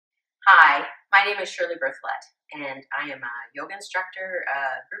Hi, my name is Shirley Berthelet, and I am a yoga instructor,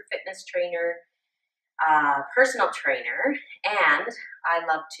 a group fitness trainer, a personal trainer, and I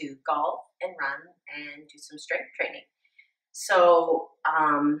love to golf and run and do some strength training. So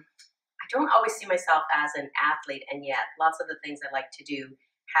I don't always see myself as an athlete, and yet lots of the things I like to do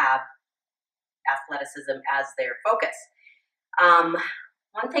have athleticism as their focus.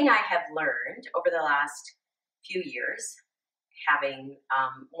 One thing I have learned over the last few years, having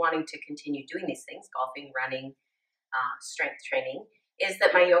wanting to continue doing these things, golfing, running, strength training, is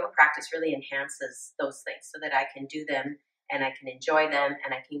that my yoga practice really enhances those things so that I can do them and I can enjoy them and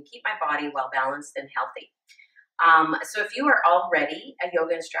I can keep my body well balanced and healthy. So if you are already a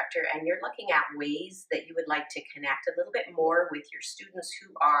yoga instructor and you're looking at ways that you would like to connect a little bit more with your students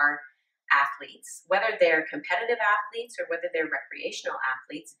who are athletes, whether they're competitive athletes or whether they're recreational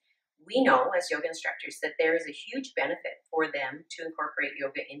athletes, we know as yoga instructors that there is a huge benefit for them to incorporate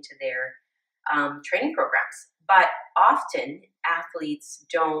yoga into their training programs. But often athletes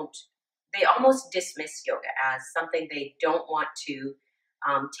they almost dismiss yoga as something they don't want to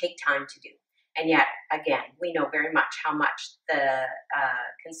take time to do. And yet, again, we know very much how much the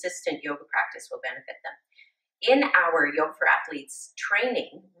consistent yoga practice will benefit them. In our Yoga for Athletes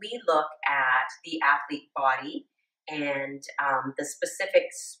training, we look at the athlete body and the specific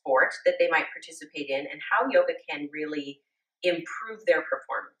sport that they might participate in and how yoga can really improve their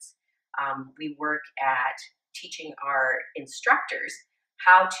performance. We work at teaching our instructors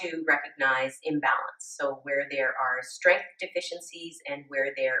how to recognize imbalance. So where there are strength deficiencies and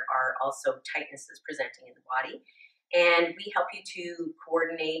where there are also tightnesses presenting in the body. And we help you to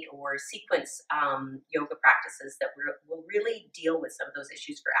coordinate or sequence yoga practices that will really deal with some of those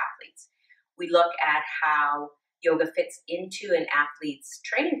issues for athletes. We look at how yoga fits into an athlete's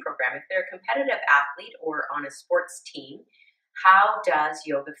training program. If they're a competitive athlete or on a sports team, how does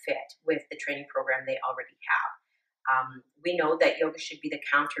yoga fit with the training program they already have? We know that yoga should be the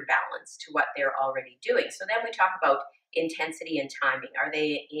counterbalance to what they're already doing. So then we talk about intensity and timing. Are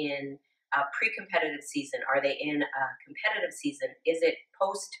they in a pre-competitive season? Are they in a competitive season? Is it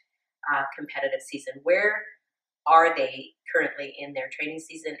post-competitive season? Where are they currently in their training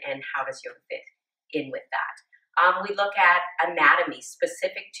season and how does yoga fit in with that? We look at anatomy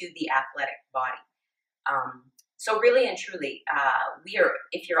specific to the athletic body. So really and truly,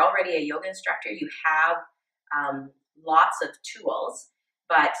 if you're already a yoga instructor, you have lots of tools,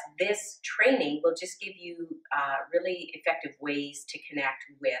 but this training will just give you really effective ways to connect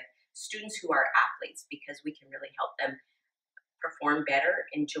with students who are athletes because we can really help them perform better,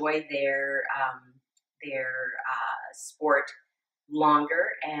 enjoy their sport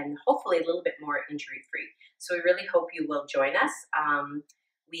longer, and hopefully a little bit more injury-free. So we really hope you will join us.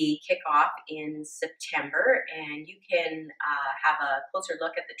 We kick off in September, and you can have a closer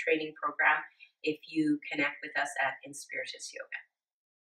look at the training program if you connect with us at Inspiritus Yoga.